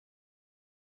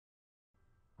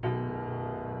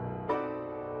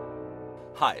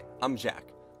Hi, I'm Jack.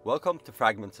 Welcome to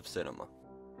Fragments of Cinema.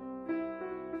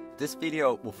 This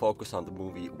video will focus on the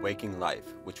movie Waking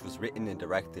Life, which was written and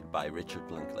directed by Richard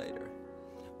Linklater.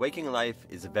 Waking Life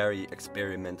is a very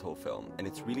experimental film, and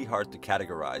it's really hard to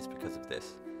categorize because of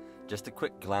this. Just a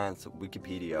quick glance at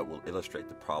Wikipedia will illustrate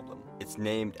the problem. It's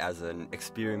named as an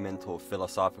experimental,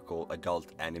 philosophical,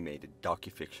 adult animated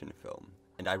docufiction film.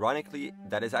 And ironically,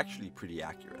 that is actually pretty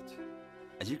accurate.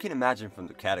 As you can imagine from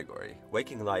the category,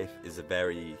 Waking Life is a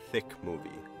very thick movie.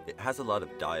 It has a lot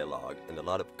of dialogue and a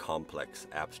lot of complex,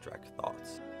 abstract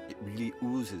thoughts. It really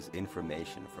oozes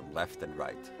information from left and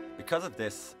right. Because of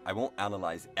this, I won't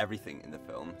analyze everything in the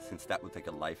film, since that would take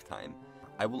a lifetime.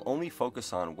 I will only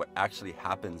focus on what actually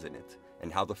happens in it,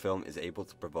 and how the film is able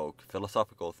to provoke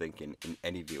philosophical thinking in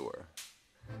any viewer.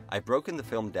 I've broken the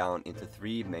film down into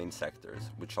three main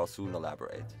sectors, which I'll soon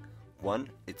elaborate. 1.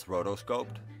 It's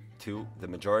rotoscoped. 2. The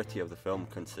majority of the film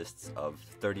consists of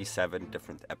 37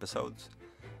 different episodes.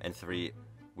 And 3.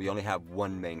 We only have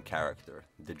one main character,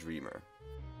 the dreamer.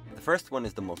 The first one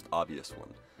is the most obvious one,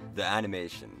 the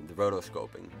animation, the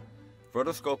rotoscoping.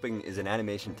 Rotoscoping is an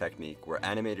animation technique where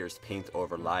animators paint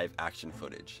over live action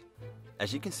footage.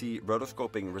 As you can see,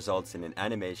 rotoscoping results in an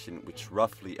animation which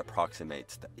roughly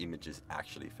approximates the images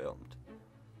actually filmed.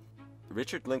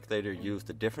 Richard Linklater used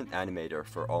a different animator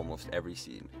for almost every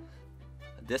scene.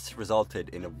 This resulted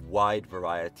in a wide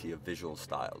variety of visual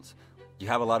styles. You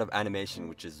have a lot of animation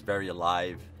which is very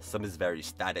alive, some is very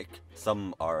static,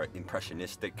 some are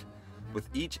impressionistic. With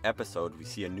each episode we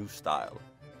see a new style.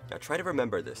 Now try to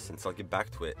remember this, since I'll get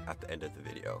back to it at the end of the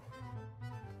video.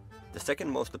 The second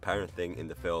most apparent thing in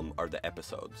the film are the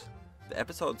episodes. The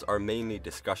episodes are mainly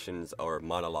discussions or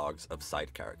monologues of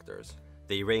side characters.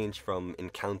 They range from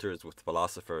encounters with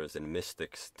philosophers and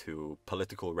mystics to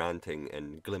political ranting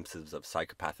and glimpses of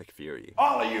psychopathic fury.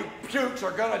 All of you pukes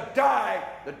are gonna die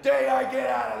the day I get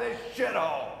out of this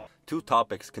shithole! Two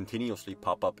topics continuously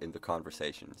pop up in the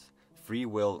conversations: free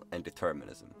will and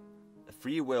determinism.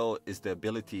 Free will is the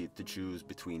ability to choose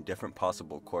between different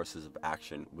possible courses of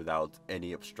action without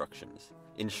any obstructions.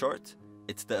 In short,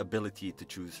 it's the ability to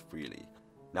choose freely.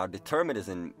 Now,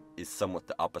 determinism is somewhat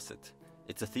the opposite.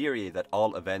 It's a theory that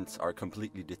all events are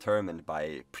completely determined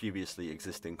by previously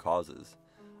existing causes.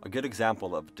 A good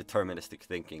example of deterministic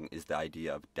thinking is the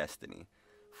idea of destiny.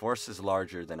 Forces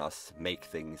larger than us make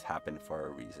things happen for a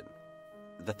reason.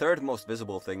 The third most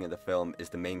visible thing in the film is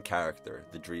the main character,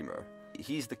 the dreamer.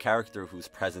 He's the character who's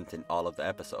present in all of the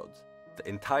episodes. The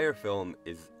entire film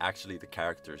is actually the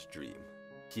character's dream.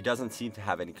 He doesn't seem to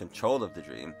have any control of the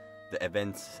dream. The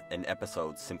events and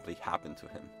episodes simply happen to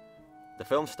him. The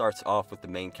film starts off with the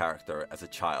main character as a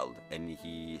child, and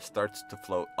he starts to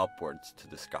float upwards to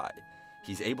the sky.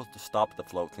 He's able to stop the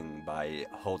floating by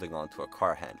holding onto a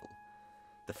car handle.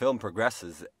 The film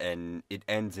progresses, and it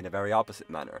ends in a very opposite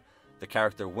manner. The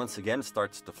character once again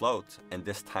starts to float, and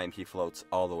this time he floats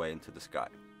all the way into the sky.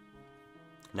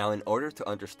 Now, in order to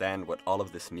understand what all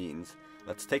of this means,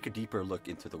 let's take a deeper look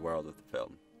into the world of the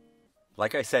film.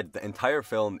 Like I said, the entire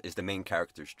film is the main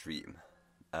character's dream.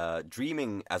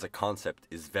 Dreaming as a concept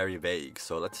is very vague,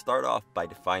 so let's start off by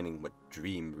defining what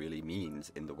dream really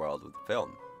means in the world of the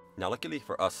film. Now, luckily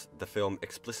for us, the film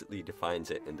explicitly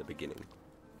defines it in the beginning.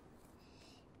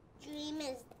 Dream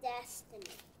is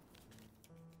destiny.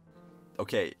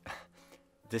 Okay,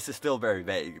 this is still very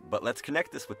vague, but let's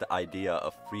connect this with the idea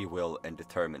of free will and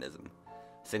determinism.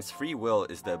 Since free will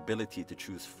is the ability to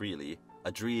choose freely,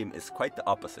 a dream is quite the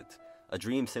opposite. A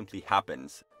dream simply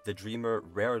happens. The dreamer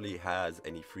rarely has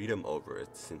any freedom over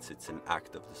it, since it's an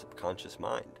act of the subconscious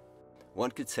mind. One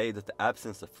could say that the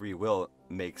absence of free will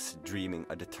makes dreaming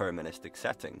a deterministic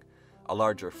setting. A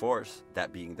larger force,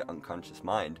 that being the unconscious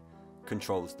mind,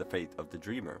 controls the fate of the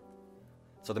dreamer.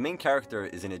 So the main character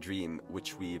is in a dream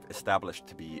which we've established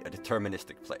to be a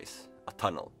deterministic place, a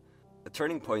tunnel. A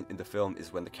turning point in the film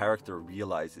is when the character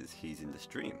realizes he's in this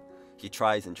dream. He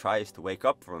tries and tries to wake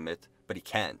up from it, but he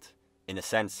can't. In a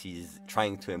sense, he's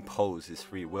trying to impose his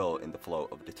free will in the flow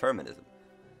of determinism.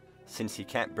 Since he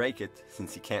can't break it,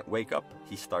 since he can't wake up,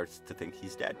 he starts to think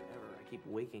he's dead. I keep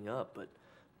waking up,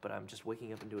 but I'm just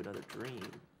waking up into another dream.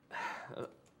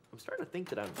 I'm starting to think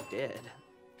that I'm dead.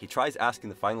 He tries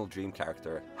asking the final dream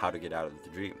character how to get out of the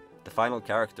dream. The final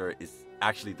character is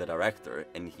actually the director,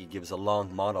 and he gives a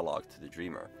long monologue to the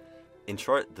dreamer. In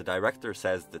short, the director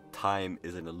says that time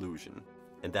is an illusion,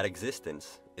 and that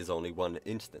existence is only one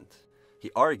instant.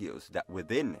 He argues that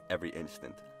within every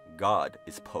instant, God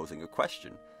is posing a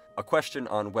question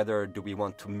on whether do we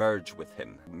want to merge with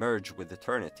him, merge with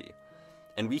eternity.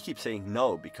 And we keep saying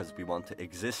no because we want to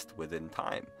exist within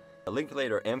time.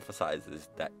 Linklater emphasizes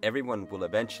that everyone will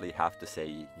eventually have to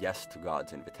say yes to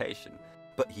God's invitation,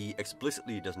 but he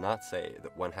explicitly does not say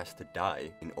that one has to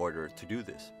die in order to do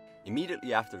this.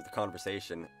 Immediately after the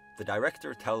conversation, the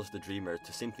director tells the dreamer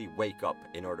to simply wake up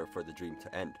in order for the dream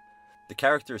to end. The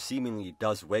character seemingly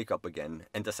does wake up again,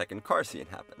 and the second car scene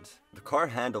happens. The car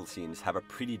handle scenes have a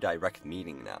pretty direct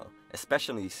meaning now,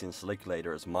 especially since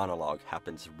Linklater's monologue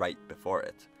happens right before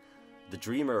it. The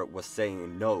dreamer was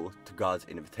saying no to God's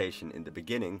invitation in the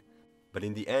beginning, but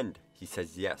in the end he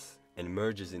says yes and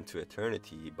merges into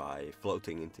eternity by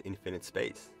floating into infinite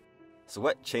space. So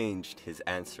what changed his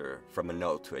answer from a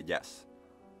no to a yes?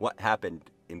 What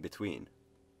happened in between?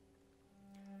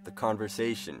 The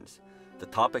conversations, the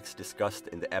topics discussed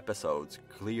in the episodes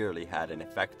clearly had an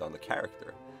effect on the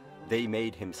character. They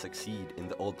made him succeed in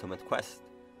the ultimate quest,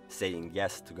 saying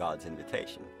yes to God's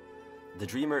invitation. The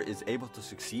dreamer is able to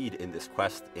succeed in this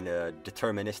quest in a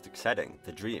deterministic setting,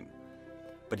 the dream.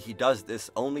 But he does this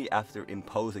only after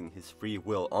imposing his free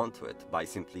will onto it by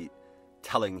simply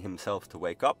telling himself to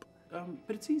wake up.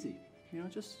 But it's easy,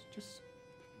 just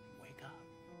wake up.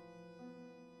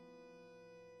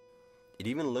 It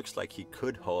even looks like he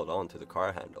could hold on to the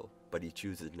car handle, but he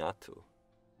chooses not to.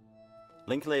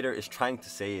 Linklater is trying to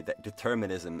say that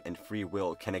determinism and free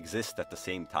will can exist at the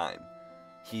same time.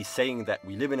 He's saying that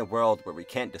we live in a world where we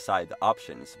can't decide the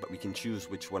options, but we can choose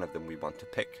which one of them we want to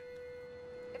pick.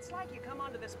 It's like you come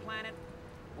onto this planet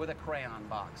with a crayon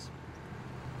box.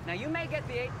 Now you may get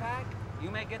the 8-pack,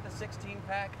 you may get the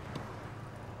 16-pack,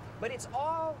 but it's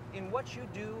all in what you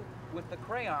do with the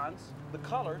crayons, the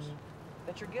colors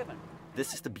that you're given.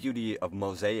 This is the beauty of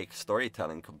mosaic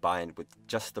storytelling combined with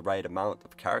just the right amount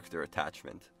of character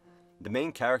attachment. The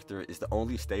main character is the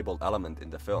only stable element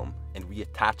in the film, and we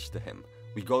attach to him.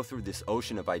 We go through this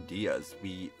ocean of ideas,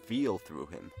 we feel through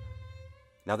him.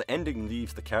 Now the ending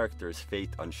leaves the character's fate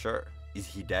unsure. Is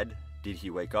he dead? Did he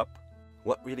wake up?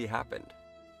 What really happened?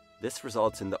 This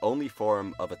results in the only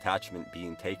form of attachment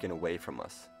being taken away from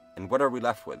us. And what are we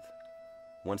left with?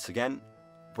 Once again,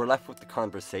 we're left with the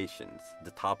conversations,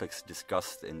 the topics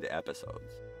discussed in the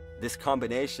episodes. This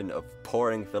combination of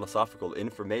pouring philosophical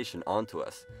information onto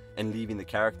us and leaving the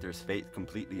character's fate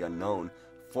completely unknown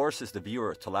forces the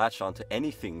viewer to latch onto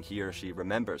anything he or she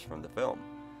remembers from the film.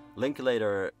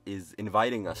 Linklater is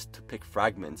inviting us to pick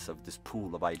fragments of this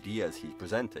pool of ideas he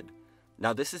presented.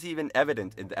 Now this is even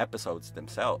evident in the episodes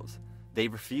themselves. They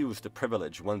refuse to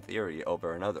privilege one theory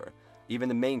over another. Even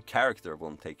the main character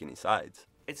won't take any sides.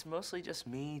 It's mostly just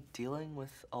me dealing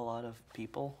with a lot of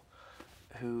people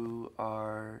who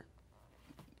are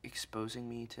exposing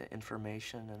me to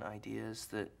information and ideas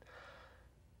that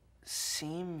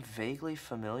seem vaguely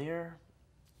familiar,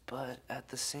 but at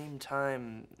the same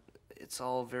time, it's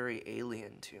all very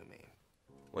alien to me.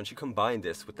 Once you combine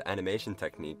this with the animation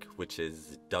technique, which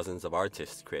is dozens of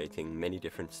artists creating many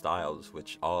different styles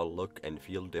which all look and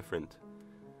feel different,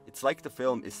 it's like the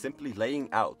film is simply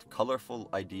laying out colorful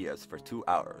ideas for 2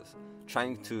 hours,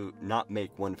 trying to not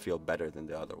make one feel better than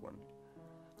the other one.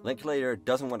 Linklater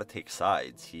doesn't want to take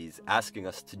sides. He's asking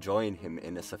us to join him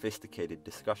in a sophisticated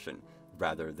discussion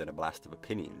rather than a blast of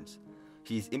opinions.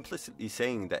 He's implicitly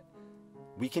saying that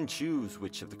we can choose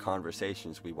which of the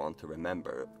conversations we want to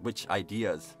remember, which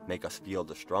ideas make us feel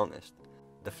the strongest.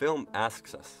 The film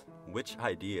asks us, which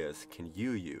ideas can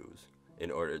you use in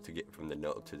order to get from the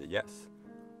no to the yes?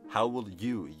 How will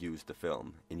you use the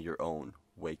film in your own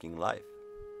waking life?